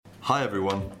Hi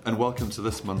everyone, and welcome to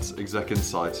this month's Exec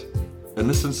Insight. In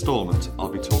this instalment, I'll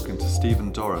be talking to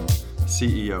Stephen Doran,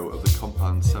 CEO of the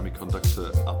Compound Semiconductor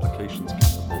Applications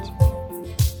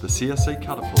Catapult. The CSA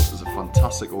Catapult is a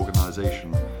fantastic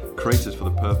organisation created for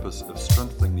the purpose of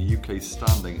strengthening the UK's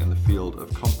standing in the field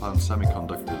of compound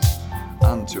semiconductors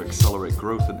and to accelerate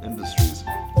growth in industries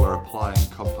where applying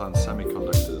compound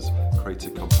semiconductors creates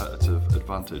a competitive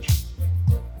advantage.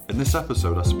 In this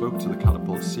episode, I spoke to the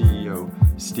Catapult CEO,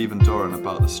 Stephen Doran,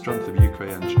 about the strength of UK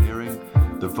engineering,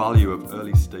 the value of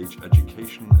early-stage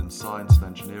education in science and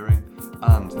engineering,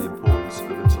 and the importance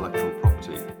of intellectual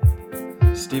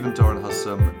property. Stephen Doran has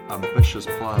some ambitious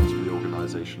plans for the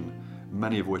organisation,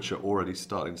 many of which are already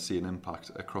starting to see an impact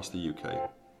across the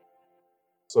UK.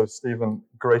 So, Stephen,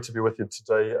 great to be with you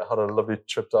today. I had a lovely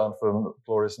trip down from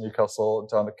glorious Newcastle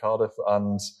down to Cardiff,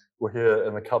 and we're here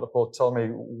in the Catapult. Tell me,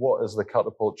 what is the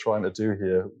Catapult trying to do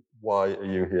here? Why are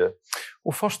you here?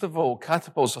 Well, first of all,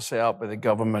 catapults are set up by the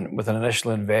government with an initial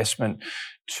investment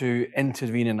to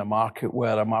intervene in a market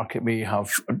where a market may have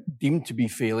deemed to be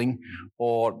failing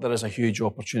or there is a huge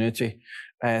opportunity.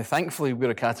 Thankfully,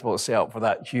 we're a catapult set up for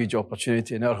that huge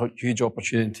opportunity, and our huge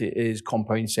opportunity is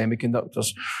compound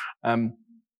semiconductors.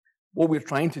 What we're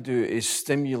trying to do is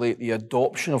stimulate the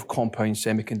adoption of compound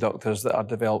semiconductors that are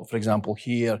developed, for example,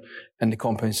 here in the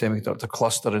compound semiconductor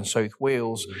cluster in South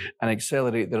Wales, and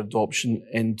accelerate their adoption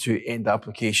into end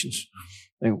applications.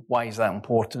 Now, why is that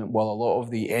important? Well, a lot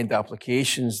of the end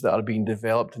applications that are being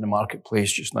developed in the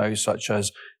marketplace just now, such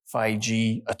as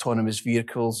 5G, autonomous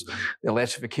vehicles, the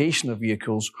electrification of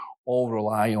vehicles, all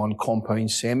rely on compound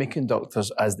semiconductors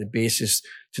as the basis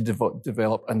to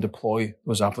develop and deploy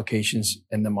those applications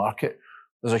in the market.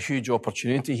 There's a huge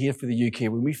opportunity here for the UK.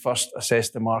 When we first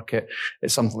assessed the market,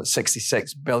 it's something like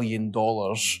 $66 billion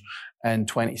in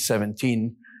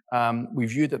 2017. We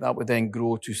viewed that would then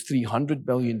grow to $300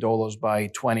 billion by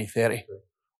 2030.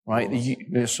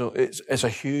 Right? So it's a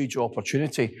huge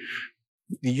opportunity.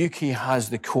 The UK has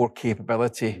the core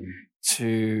capability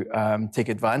to take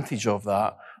advantage of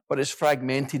that, but it's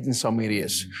fragmented in some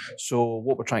areas. So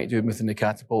what we're trying to do within the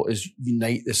Catapult is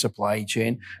unite the supply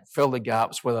chain, fill the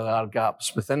gaps where there are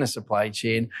gaps within the supply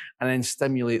chain, and then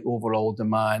stimulate overall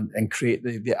demand and create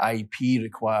the IP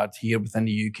required here within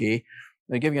the UK.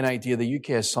 Now, to give you an idea, the UK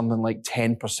has something like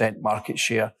 10% market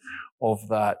share of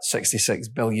that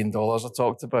 $66 billion I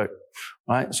talked about.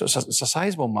 Right? So it's a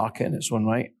sizable market in its own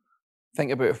right.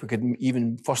 Think about if we could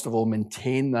even, first of all,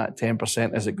 maintain that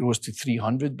 10% as it grows to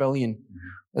 300 billion.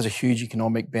 There's a huge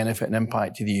economic benefit and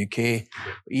impact to the UK.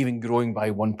 But even growing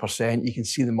by 1%, you can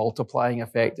see the multiplying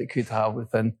effect it could have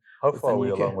within. How far are we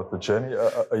along with the journey?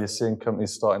 Are you seeing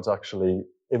companies starting to actually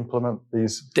implement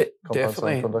these compound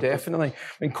semiconductors? Definitely. I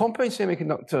mean, compound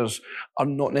semiconductors are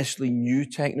not necessarily new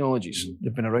technologies.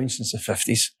 They've been around since the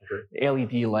 50s. Okay.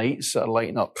 LED lights that are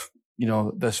lighting up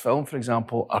this film, for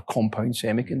example, are compound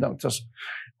semiconductors.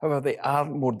 However, they are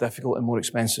more difficult and more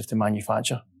expensive to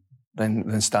manufacture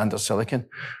than standard silicon.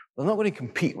 They're not going to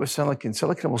compete with silicon.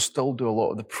 Silicon will still do a lot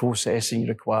of the processing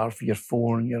required for your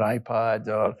phone, your iPad,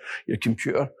 or your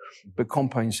computer. But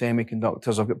compound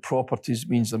semiconductors have got properties that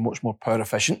means they're much more power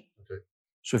efficient. Okay.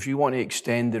 So if you want to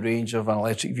extend the range of an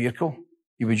electric vehicle,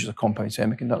 you would use a compound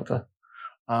semiconductor.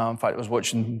 In fact, I was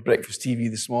watching Breakfast TV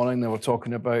this morning. They were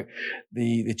talking about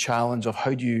the challenge of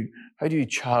how do you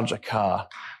charge a car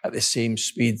at the same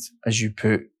speed as you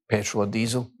put petrol or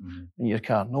diesel in your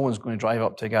car. No one's going to drive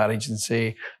up to a garage and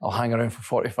say, I'll hang around for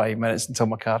 45 minutes until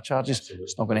my car charges.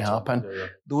 It's not going to happen. Yeah.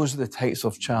 Those are the types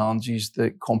of challenges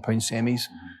that compound semis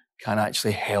can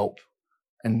actually help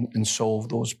and solve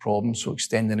those problems. So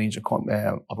extend the range of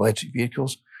electric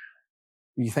vehicles.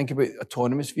 When you think about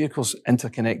autonomous vehicles,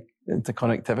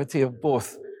 interconnectivity of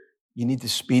both, you need the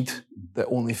speed that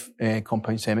only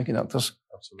compound semiconductors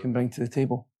can bring to the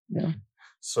table. Yeah.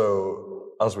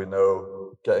 So, as we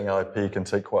know, getting IP can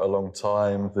take quite a long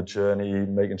time. The journey,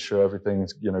 making sure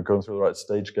everything's going through the right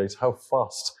stage gates. How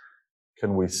fast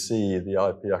can we see the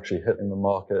IP actually hitting the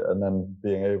market and then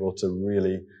being able to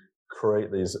really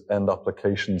create these end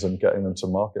applications and getting them to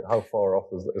market? How far off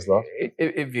is that?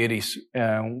 It varies.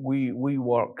 We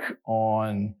work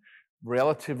on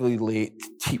relatively late,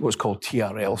 what's called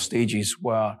TRL stages,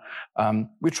 where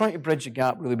we're trying to bridge the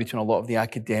gap really between a lot of the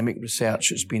academic research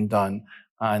that's been done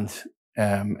and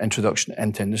introduction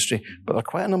into industry. But there are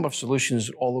quite a number of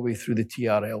solutions all the way through the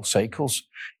TRL cycles.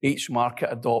 Each market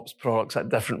adopts products at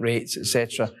different rates,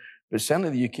 etc. But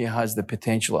certainly the UK has the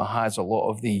potential. It has a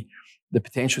lot of the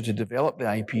potential to develop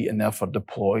the IP and therefore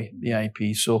deploy the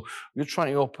IP. So we're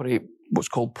trying to operate what's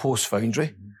called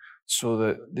post-foundry, so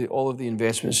that all of the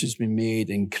investments that's been made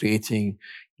in creating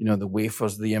the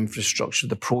wafers, the infrastructure,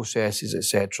 the processes,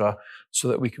 etc., so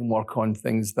that we can work on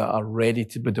things that are ready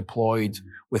to be deployed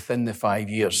within the 5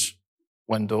 years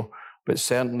window. But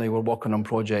certainly we're working on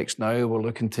projects now. We're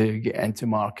looking to get into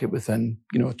market within,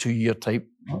 a 2-year type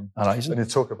horizon. And you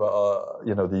talk about,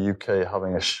 the UK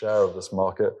having a share of this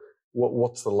market.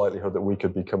 What's the likelihood that we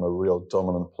could become a real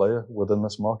dominant player within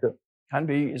this market? Can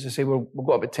be, as I say, we've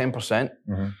got about 10%.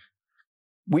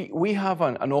 We have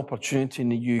an opportunity in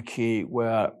the UK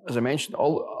where, as I mentioned, a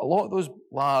lot of those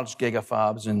large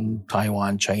gigafabs in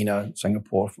Taiwan, China,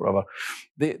 Singapore, wherever,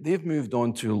 they've moved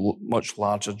on to much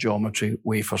larger geometry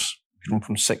wafers,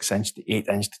 from 6-inch to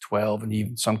 8-inch to 12, and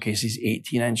even in some cases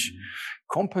 18-inch.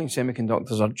 Compound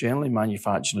semiconductors are generally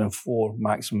manufactured in 4,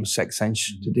 maximum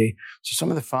 6-inch today. So some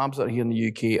of the fabs that are here in the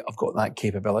UK have got that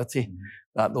capability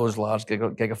that those large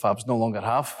gigafabs no longer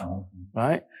have,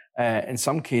 right? In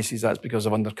some cases, that's because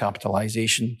of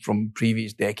undercapitalization from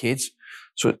previous decades.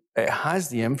 So it has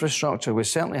the infrastructure. We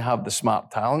certainly have the smart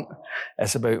talent.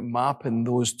 It's about mapping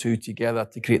those two together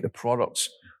to create the products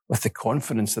with the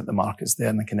confidence that the market's there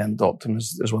and they can then adopt them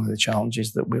is one of the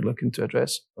challenges that we're looking to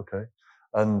address. Okay.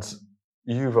 And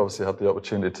you've obviously had the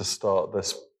opportunity to start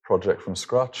this project from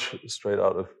scratch, straight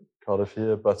out of Cardiff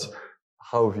here, but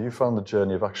how have you found the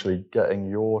journey of actually getting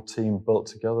your team built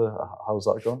together? How's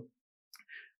that gone?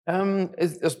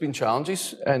 There's been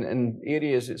challenges, and in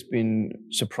areas it's been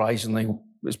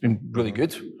really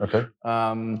good. Okay.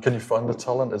 Can you find the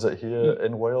talent? Is it here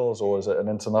in Wales, or is it an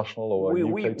international or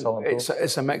UK talent?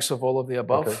 It's a mix of all of the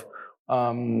above.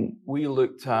 Okay. We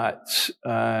looked at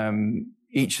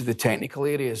each of the technical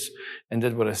areas and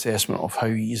did an assessment of how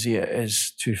easy it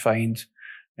is to find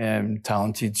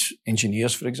talented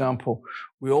engineers, for example.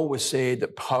 We always said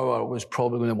that power was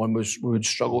probably the one we would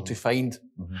struggle to find,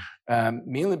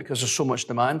 mainly because there's so much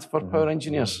demand for power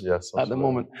engineers at the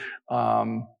moment.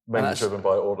 Mainly driven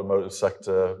by automotive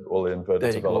sector, all the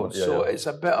inverter development. So it's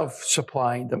a bit of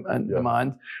supply and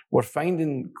demand. We're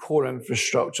finding core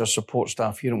infrastructure support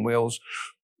staff here in Wales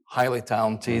highly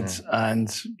talented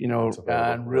and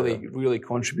really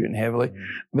contributing heavily.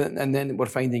 And then we're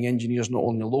finding engineers not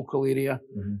only in the local area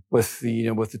with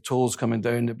the tolls coming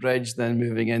down the bridge, then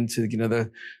moving into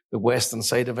the western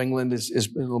side of England is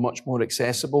much more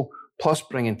accessible. Plus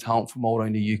bringing talent from all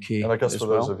around the UK. And I guess for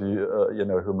those of you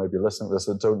who may be listening to this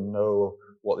that don't know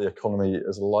what the economy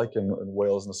is like in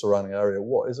Wales and the surrounding area,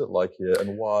 what is it like here,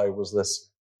 and why was this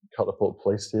Catapult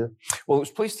placed here? Well, it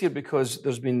was placed here because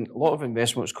there's been a lot of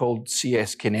investment. It's called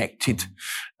CS Connected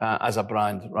as a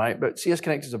brand, right? But CS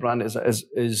Connected as a brand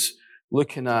is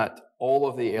looking at all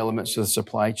of the elements of the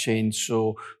supply chain.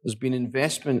 So there's been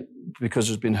investment because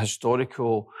there's been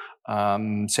historical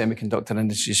semiconductor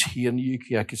industries here in the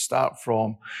UK. I could start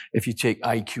from, if you take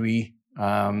IQE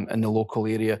in the local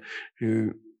area,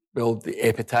 who build the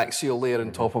epitaxial layer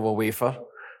on top of a wafer.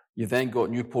 You then got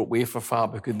Newport Wafer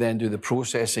Fab, who could then do the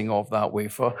processing of that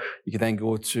wafer. You could then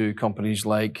go to companies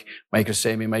like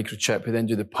Microsemi, Microchip, who then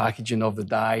do the packaging of the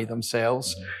die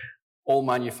themselves. All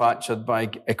manufactured by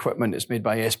equipment that's made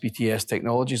by SPTS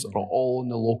Technologies, that are all in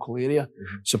the local area,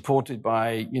 supported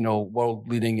by,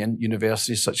 world-leading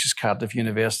universities such as Cardiff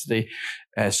University,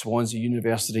 Swansea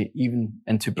University, even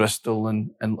into Bristol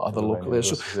and other local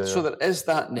areas. So there is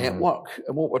that network,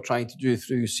 and what we're trying to do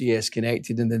through CS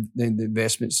Connected and the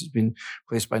investments that's been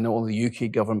placed by not only the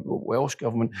UK government, but Welsh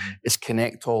government, is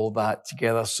connect all that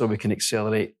together so we can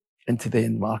accelerate into the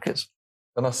end markets.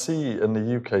 And I see in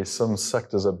the UK some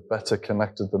sectors are better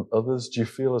connected than others. Do you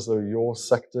feel as though your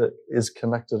sector is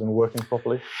connected and working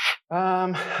properly?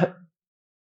 There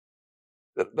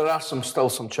are still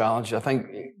some challenges. I think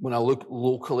when I look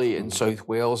locally in South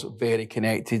Wales, very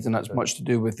connected, and that's much to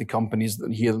do with the companies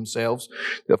that here themselves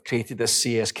that have created this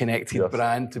CS Connected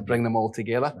brand to bring them all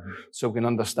together, so we can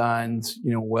understand,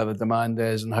 where the demand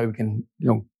is and how we can,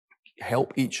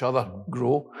 help each other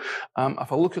grow.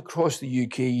 If I look across the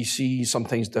UK, you see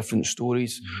sometimes different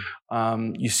stories.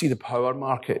 You see the power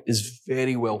market is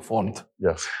very well formed.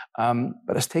 Yes.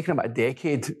 But it's taken about a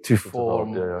decade to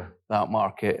form that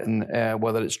market, and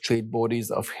whether it's trade bodies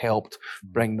that have helped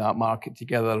bring that market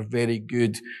together, very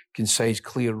good, concise,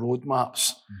 clear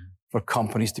roadmaps for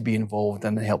companies to be involved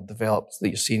in and help develop, that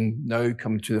you're seeing now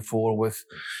come to the fore with,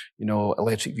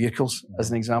 electric vehicles, as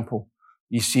an example.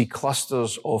 You see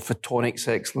clusters of photonics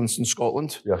excellence in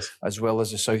Scotland, as well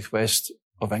as the southwest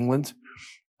of England.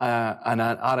 And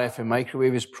RF and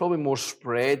microwave is probably more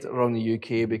spread around the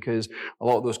UK because a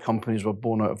lot of those companies were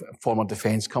born out of former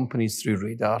defence companies through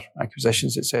radar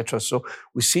acquisitions, etc. So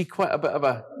we see quite a bit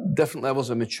of different levels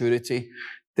of maturity,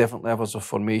 different levels of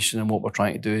formation, and what we're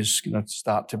trying to do is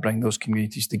start to bring those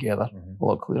communities together a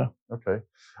lot clearer. Okay.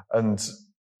 And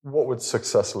What would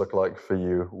success look like for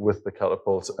you with the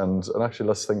Catapult? And actually,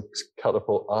 let's think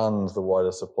Catapult and the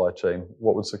wider supply chain.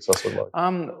 What would success look like?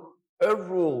 Our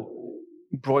role,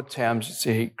 broad terms, is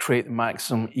to create the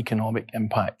maximum economic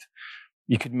impact.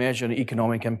 You could measure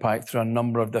economic impact through a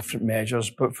number of different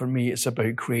measures, but for me, it's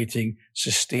about creating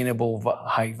sustainable,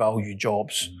 high-value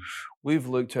jobs. We've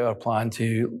looked at our plan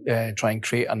to try and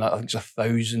create, I think it's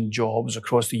 1,000 jobs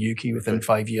across the UK within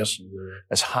 5 years.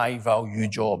 It's high-value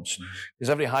jobs, because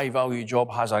every high-value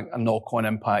job has a knock-on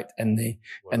impact in the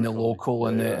local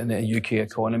and the UK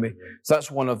economy. So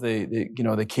that's one of the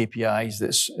KPIs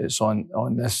that's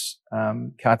on this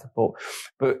Catapult.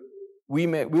 But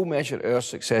we'll measure our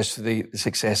success to the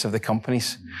success of the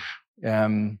companies.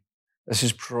 This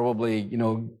is probably,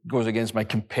 goes against my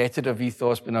competitive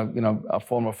ethos, being a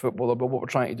former footballer. But what we're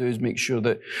trying to do is make sure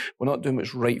that we're not doing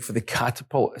what's right for the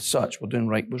Catapult as such. We're doing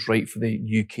what's right for the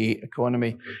UK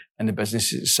economy and the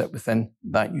businesses that sit within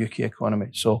that UK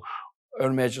economy. So our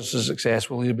measures of success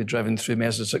will either be driven through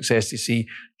measures of success to see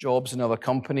jobs in other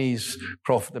companies,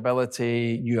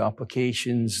 profitability, new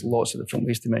applications, lots of different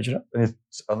ways to measure it. And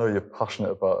I know you're passionate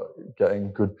about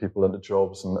getting good people into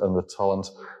jobs and the talent.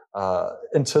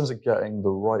 In terms of getting the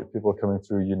right people coming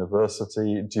through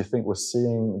university, do you think we're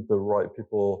seeing the right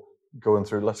people going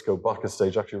through, let's go back a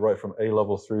stage, actually right from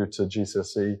A-level through to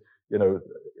GCSE,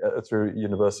 through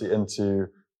university into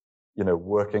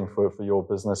working for your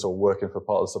business or working for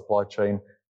part of the supply chain?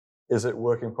 Is it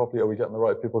working properly? Are we getting the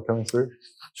right people coming through?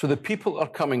 So the people are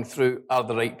coming through are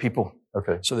the right people.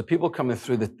 Okay. So the people coming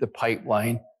through the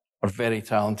pipeline are very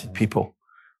talented people.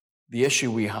 The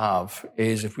issue we have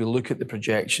is if we look at the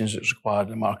projections that's required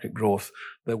in market growth,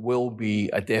 there will be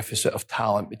a deficit of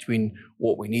talent between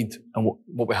what we need and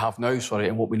what we have now,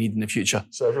 and what we need in the future.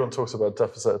 So everyone talks about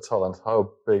deficit of talent.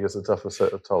 How big is the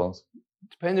deficit of talent?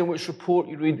 Depending on which report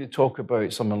you read, they talk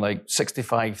about something like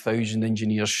 65,000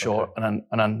 engineers short on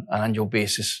an annual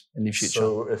basis in the future.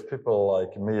 So if people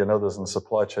like me and others in the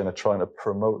supply chain are trying to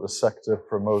promote the sector,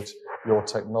 promote your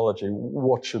technology,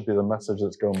 what should be the message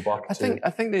that's going back to? I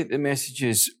think the message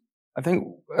is,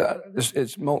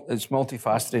 it's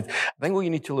multifaceted. I think what you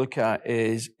need to look at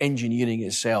is engineering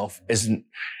itself isn't,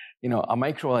 a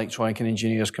microelectronic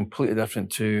engineer is completely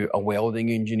different to a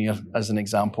welding engineer, as an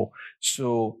example.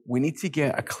 So we need to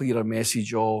get a clearer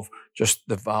message of just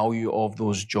the value of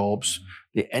those jobs,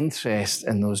 the interest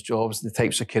in those jobs, the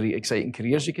types of exciting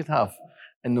careers you could have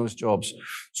in those jobs,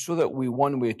 so that we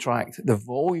attract the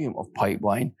volume of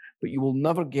pipeline, but you will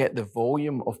never get the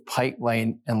volume of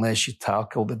pipeline unless you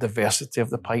tackle the diversity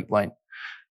of the pipeline.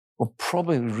 We'll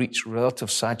probably reach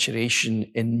relative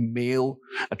saturation in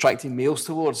attracting males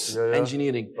towards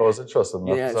engineering. I was interested in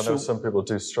that, because I know some people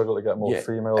do struggle to get more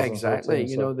females. Exactly.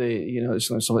 It's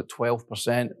something like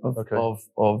 12%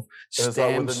 of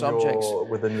STEM subjects.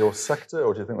 Within your sector,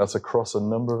 or do you think that's across a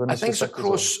number of industry sectors? I think it's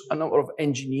across a number of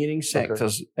engineering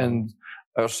sectors, and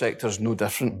our sector is no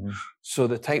different. Mm-hmm. So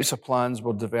the types of plans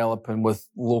we're developing with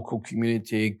local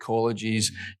community,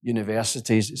 colleges,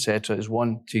 universities, etc., is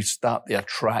one to start the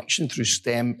attraction through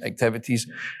STEM activities,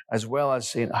 as well as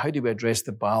saying, how do we address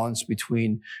the balance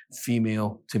between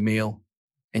female to male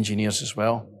engineers as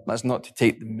well? That's not to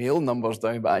take the male numbers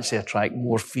down, but actually attract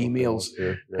more females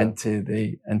into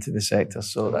the sector.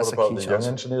 So that's a key challenge. What about the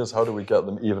young engineers? How do we get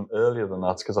them even earlier than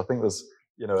that? Because I think there's,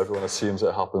 everyone assumes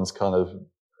it happens kind of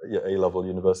A-level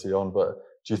university on, but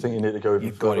do you think you need to go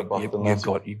even further back than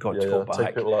that? You've got to go back.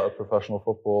 Take people out of professional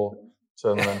football,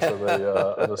 turn them into the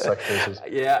other sectors.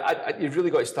 You've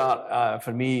really got to start,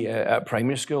 for me, at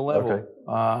primary school level. Okay.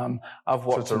 I've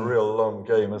worked. So it's a real long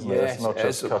game, isn't it? It's not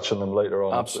just catching them later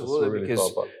on. Absolutely, it's really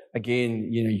because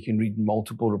again, you can read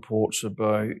multiple reports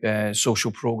about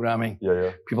social programming.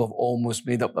 People have almost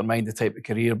made up their mind the type of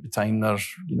career by the time they're,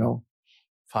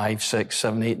 5, 6,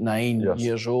 7, 8, 9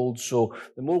 years old. So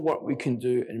the more work we can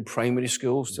do in primary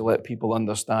schools to let people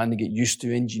understand and get used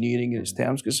to engineering in its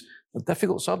terms, because they're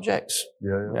difficult subjects.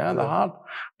 They're hard.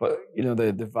 But,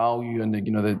 the value and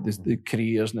the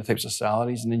careers and the types of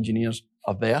salaries in engineers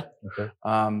are there.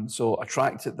 So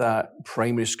attract at that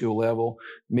primary school level,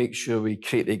 make sure we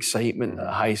create the excitement at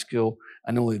high school,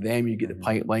 and only then you get the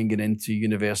pipeline get into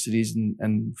universities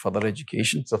and further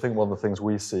education. So I think one of the things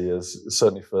we see is,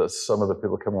 certainly for some of the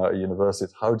people coming out of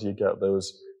universities, how do you get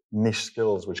those niche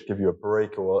skills which give you a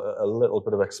break or a little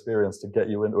bit of experience to get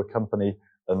you into a company,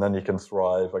 and then you can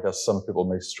thrive? I guess some people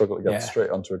may struggle to get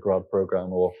straight onto a grad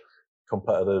program or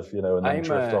competitive, and then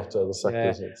drift off to other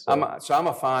sectors. I'm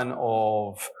a fan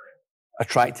of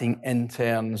attracting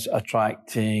interns,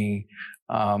 attracting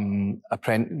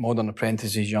modern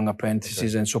apprentices, young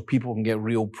apprentices, and so people can get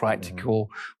real practical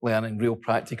learning, real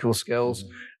practical skills.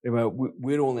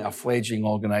 We're only a fledgling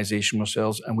organisation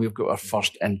ourselves, and we've got our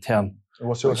first intern. And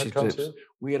what's your headcount here?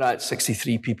 We're at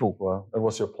 63 people. Wow. And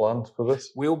what's your plan for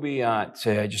this? We'll be at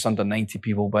just under 90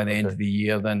 people by the end of the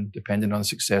year. Then, depending on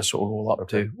success, it'll roll up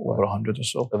to over 100 or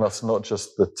so. And that's not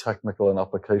just the technical and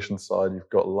application side. You've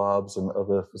got labs and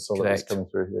other facilities coming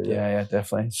through here. Yeah,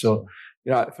 definitely. So,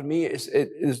 for me, it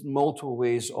is multiple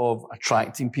ways of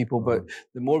attracting people, but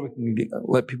the more we can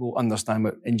let people understand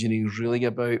what engineering is really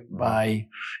about by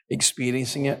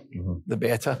experiencing it, the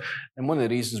better. And one of the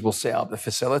reasons we'll set up the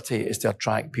facility is to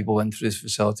attract people into this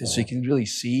facility so you can really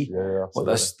see what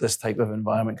this type of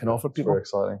environment can offer people. Very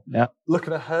exciting. Yeah.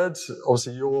 Looking ahead,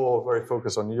 obviously you're very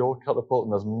focused on your catapult,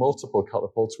 and there's multiple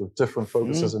catapults with different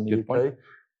focuses in the UK. Point.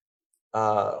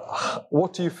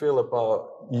 What do you feel about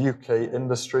UK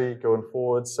industry going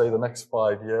forward, say the next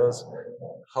 5 years?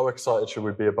 How excited should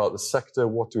we be about the sector?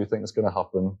 What do we think is going to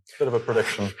happen? Bit of a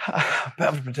prediction. Bit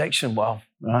of a prediction. Well,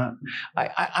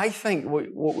 I think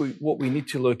what we need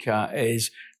to look at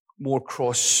is more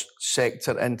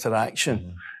cross-sector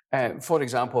interaction. For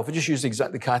example, if I just use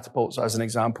the catapults as an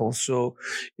example, so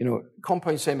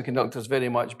compound semiconductors very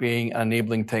much being an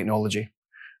enabling technology,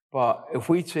 but if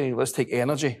we say let's take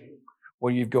energy,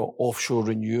 where you've got offshore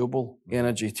renewable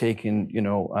energy taking,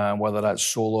 whether that's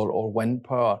solar or wind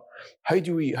power, how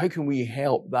can we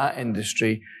help that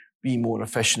industry be more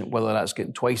efficient, whether that's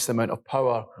getting twice the amount of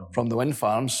power from the wind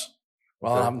farms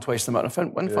rather than having twice the amount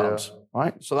of wind farms,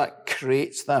 right? So that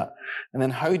creates that. And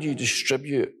then how do you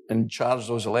distribute and charge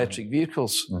those electric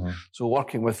vehicles? So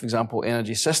working with, for example,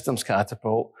 Energy Systems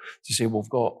Catapult to say we've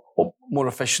got more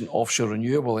efficient offshore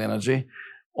renewable energy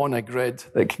on a grid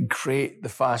that can create the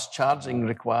fast charging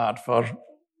required for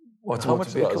automotive How much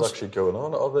of vehicles. that is actually going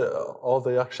on? Are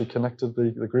they actually connected,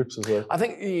 the groups? I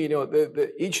think,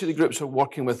 each of the groups are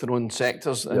working with their own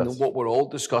sectors, and what we're all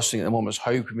discussing at the moment is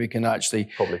how we can actually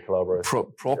probably collaborate,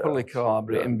 properly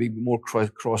collaborate and be more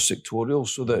cross-sectorial,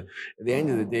 so that at the end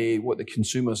of the day, what the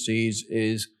consumer sees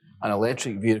is an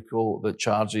electric vehicle that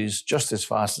charges just as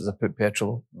fast as I put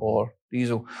petrol or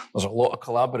diesel. There's a lot of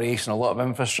collaboration, a lot of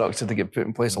infrastructure to get put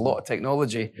in place, a lot of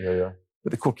technology.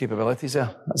 But the core capabilities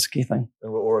there, that's the key thing.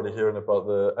 And we're already hearing about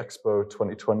the Expo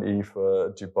 2020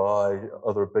 for Dubai,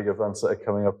 other big events that are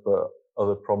coming up,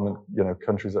 other prominent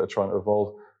countries that are trying to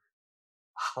evolve.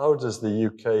 How does the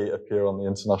UK appear on the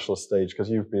international stage? Because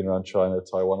you've been around China,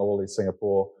 Taiwan, all these,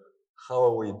 Singapore. How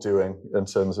are we doing in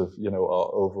terms of our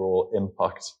overall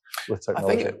impact with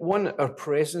technology? I think our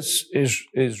presence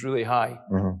is really high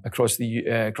across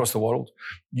the world.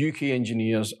 UK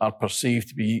engineers are perceived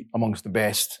to be amongst the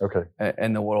best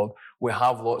in the world. We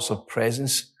have lots of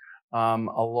presence. A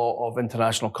lot of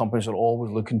international companies are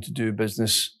always looking to do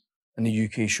business in the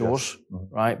UK shores,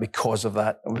 right? Because of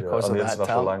that, because of that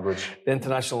talent. Language. The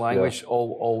international language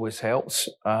always helps.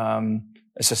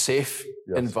 It's a safe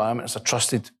environment. It's a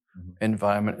trusted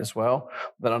environment as well.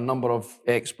 There are a number of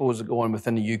expos that go on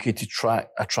within the UK to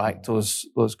attract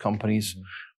those companies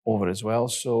over as well.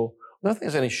 So I don't think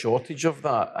there's any shortage of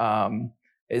that.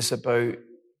 It's about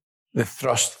the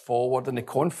thrust forward and the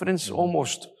confidence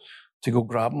almost to go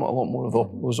grab a lot more of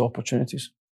those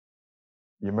opportunities.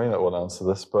 You may not want to answer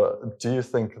this, but do you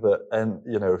think that,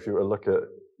 if you were to look at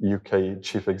UK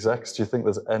chief execs, do you think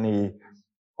there's any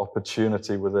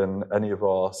opportunity within any of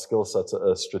our skill sets at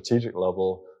a strategic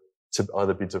level to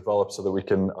either be developed so that we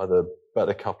can either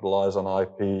better capitalize on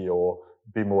IP or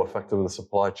be more effective with the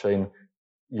supply chain,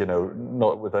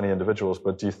 not with any individuals,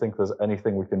 but do you think there's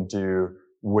anything we can do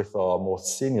with our more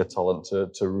senior talent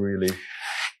to really...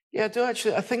 Yeah, I do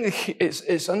actually. I think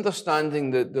it's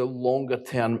understanding the longer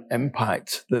term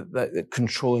impact that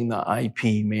controlling that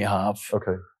IP may have.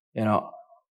 Okay.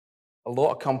 A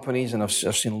lot of companies, and I've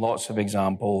seen lots of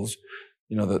examples,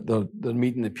 that they're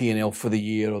meeting the P&L for the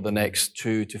year or the next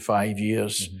 2 to 5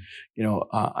 years.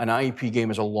 An IP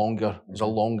game is a longer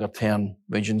term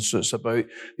vision. So it's about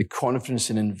the confidence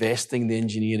in investing the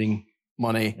engineering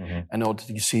money in order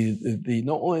to see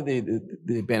not only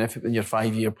the benefit in your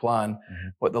 5-year plan,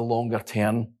 but the longer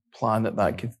term plan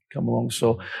that could come along.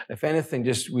 So if anything,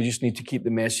 we just need to keep the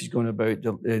message going about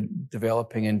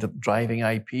developing and driving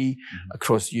IP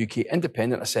across the UK,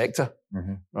 independent of sector,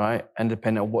 right?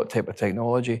 Independent of what type of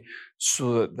technology,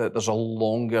 so that there's a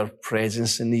longer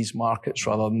presence in these markets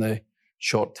rather than the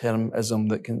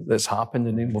short-termism that's happened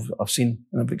and I've seen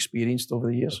and I've experienced over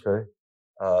the years. Okay.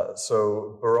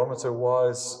 So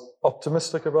barometer-wise,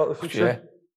 optimistic about the future?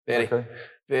 Yeah,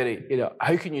 very.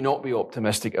 How can you not be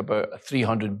optimistic about a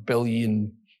 $300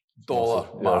 billion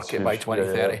market by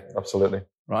 2030. Yeah, absolutely.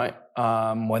 Right,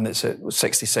 when it's at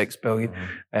 66 billion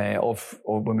of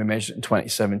when we measured it in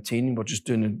 2017, we're just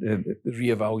doing the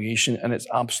re-evaluation, and it's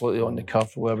absolutely on the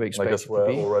curve for where we expect it to be. I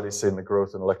guess we're already seeing the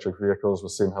growth in electric vehicles. We're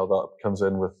seeing how that comes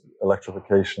in with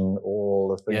electrification,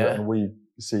 all the things, and we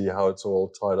see how it's all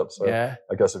tied up. So I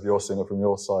guess if you're seeing it from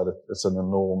your side, it's an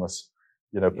enormous,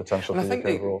 potential. And I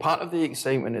think part of the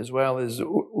excitement as well is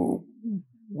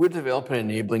we're developing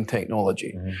enabling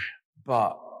technology,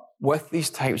 but with these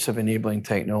types of enabling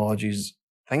technologies,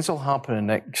 things will happen in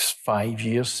the next 5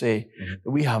 years, say,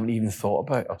 that we haven't even thought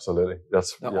about. Absolutely.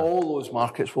 All those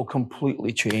markets will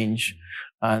completely change,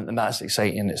 and that's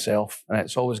exciting in itself. And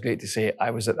it's always great to say,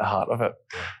 I was at the heart of it,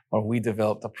 or we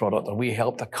developed a product, or we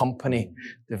helped a company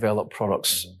develop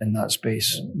products in that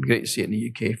space. Great to see it in the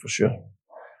UK, for sure.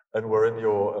 And we're in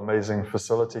your amazing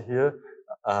facility here.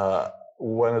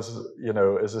 When is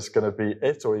this going to be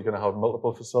it, or are you going to have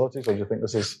multiple facilities, or do you think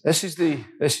this is? This is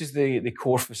the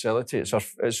core facility. It's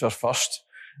our first,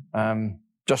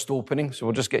 just opening, so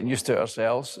we're just getting used to it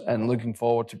ourselves and looking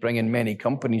forward to bringing many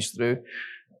companies through.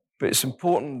 But it's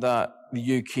important that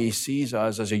the UK sees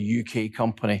us as a UK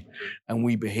company, and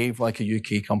we behave like a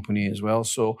UK company as well.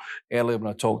 So earlier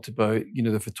when I talked about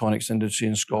the photonics industry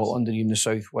in Scotland and even the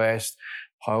Southwest,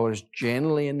 power is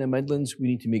generally in the Midlands. We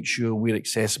need to make sure we're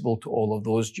accessible to all of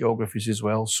those geographies as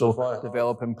well. So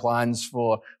developing plans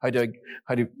for how do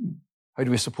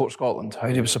we support Scotland?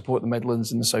 How do we support the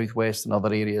Midlands and the Southwest and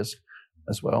other areas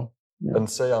as well? Yeah. And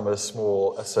say I'm a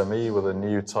small SME with a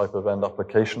new type of end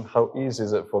application. How easy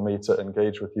is it for me to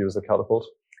engage with you as a Catapult?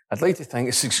 I'd like to think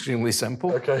it's extremely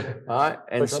simple. Okay. All right.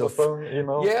 And so phone,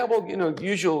 email? Yeah, well,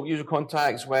 usual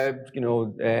contacts, web,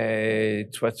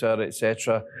 Twitter,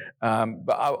 etc.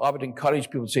 But I would encourage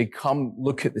people to say, come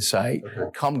look at the site,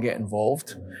 come get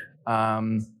involved.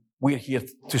 We're here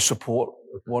to support.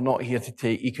 We're not here to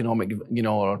take economic,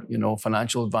 or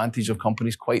financial advantage of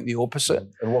companies. Quite the opposite.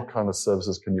 And what kind of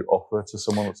services can you offer to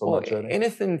someone that's on that journey?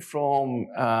 Anything from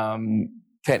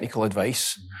technical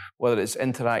advice, whether it's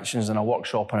interactions in a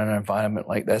workshop in an environment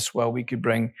like this, where we could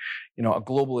bring, a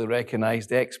globally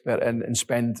recognized expert in and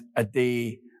spend a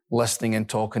day listening and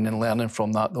talking and learning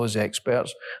from those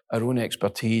experts, our own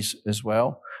expertise as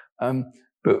well.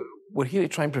 But we're here to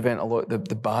try and prevent a lot of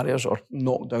the barriers, or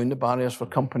knock down the barriers for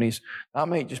companies. That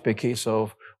might just be a case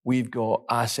of we've got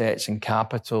assets and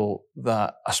capital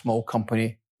that a small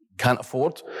company can't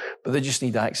afford, but they just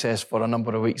need access for a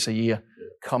number of weeks a year.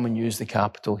 Come and use the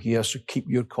capital here, so keep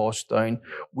your costs down.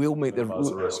 We'll make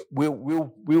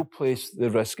we'll place the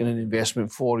risk in an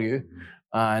investment for you,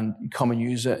 and come and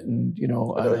use it. And you're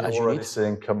already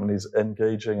seeing companies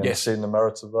engaging and seeing the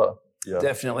merits of that. Yeah.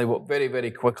 Definitely. Well, very, very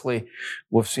quickly,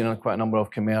 we've seen quite a number of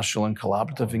commercial and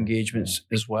collaborative engagements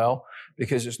as well,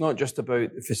 because it's not just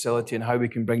about the facility and how we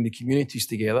can bring the communities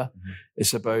together.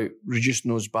 It's about reducing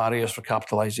those barriers for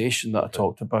capitalization that I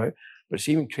talked about, but it's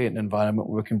even creating an environment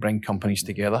where we can bring companies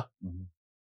together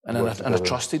and in a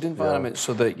trusted environment,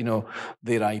 so that,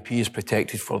 their IP is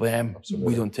protected for them. Absolutely.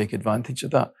 We don't take advantage of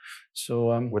that.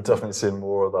 So we're definitely seeing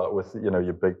more of that with,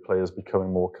 your big players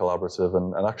becoming more collaborative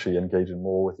and actually engaging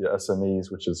more with your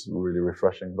SMEs, which is really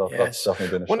refreshing. That's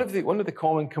definitely been a one of the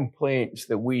common complaints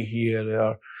that we hear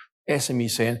are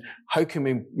SMEs saying, how can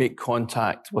we make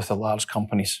contact with the large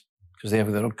companies? Because they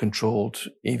have their own controlled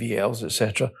AVLs,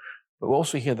 etc. But we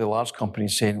also hear the large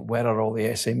companies saying, where are all the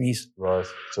SMEs? Right,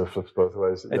 so it flips both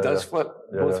ways. It does flip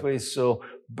both ways. So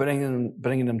bringing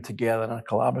them together in a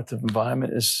collaborative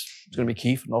environment is going to be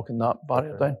key for knocking that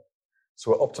barrier down.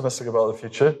 So we're optimistic about the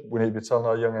future. We need to be telling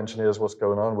our young engineers what's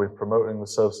going on. We're promoting the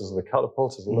services of the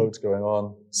Catapult. There's loads going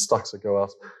on, stacks that go out.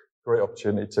 Great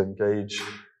opportunity to engage.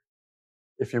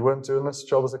 If you weren't doing this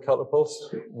job as a Catapult,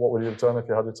 what would you have done if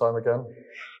you had your time again?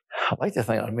 I'd like to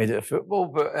think I'd made it to football,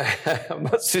 but I'm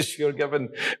not so sure given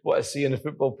what I see on the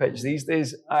football pitch these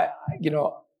days. I've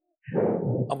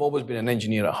always been an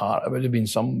engineer at heart. I would have been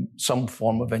some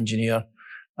form of engineer.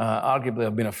 Arguably,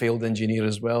 I've been a failed engineer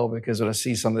as well, because when I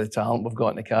see some of the talent we've got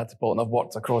in the Catapult, and I've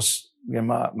worked across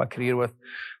my career with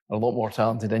a lot more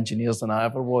talented engineers than I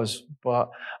ever was. But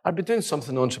I'd be doing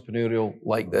something entrepreneurial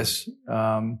like this.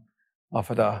 I've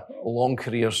had a long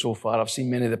career so far. I've seen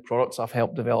many of the products I've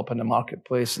helped develop in the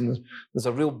marketplace, and there's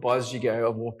a real buzz you get out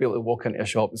of being able to walk into a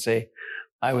shop and say,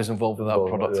 I was involved with that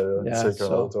product.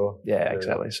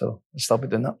 Exactly. So I'll still be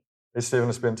doing that. Hey, Stephen,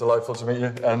 it's been delightful to meet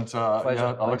you, and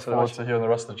I look forward to hearing the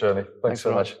rest of the journey. Thanks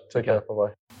so much. Take care.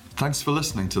 Bye-bye. Thanks for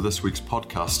listening to this week's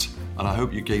podcast, and I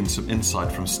hope you gained some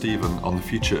insight from Stephen on the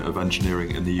future of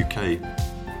engineering in the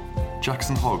UK.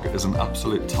 Jackson Hogg is an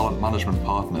absolute talent management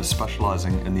partner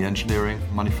specialising in the engineering,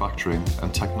 manufacturing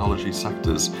and technology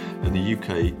sectors in the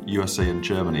UK, USA and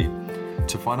Germany.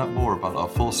 To find out more about our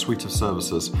full suite of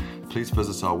services, please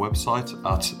visit our website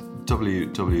at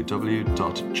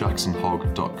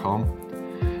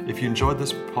www.jacksonhogg.com. If you enjoyed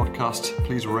this podcast,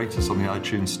 please rate us on the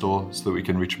iTunes store so that we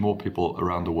can reach more people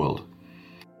around the world.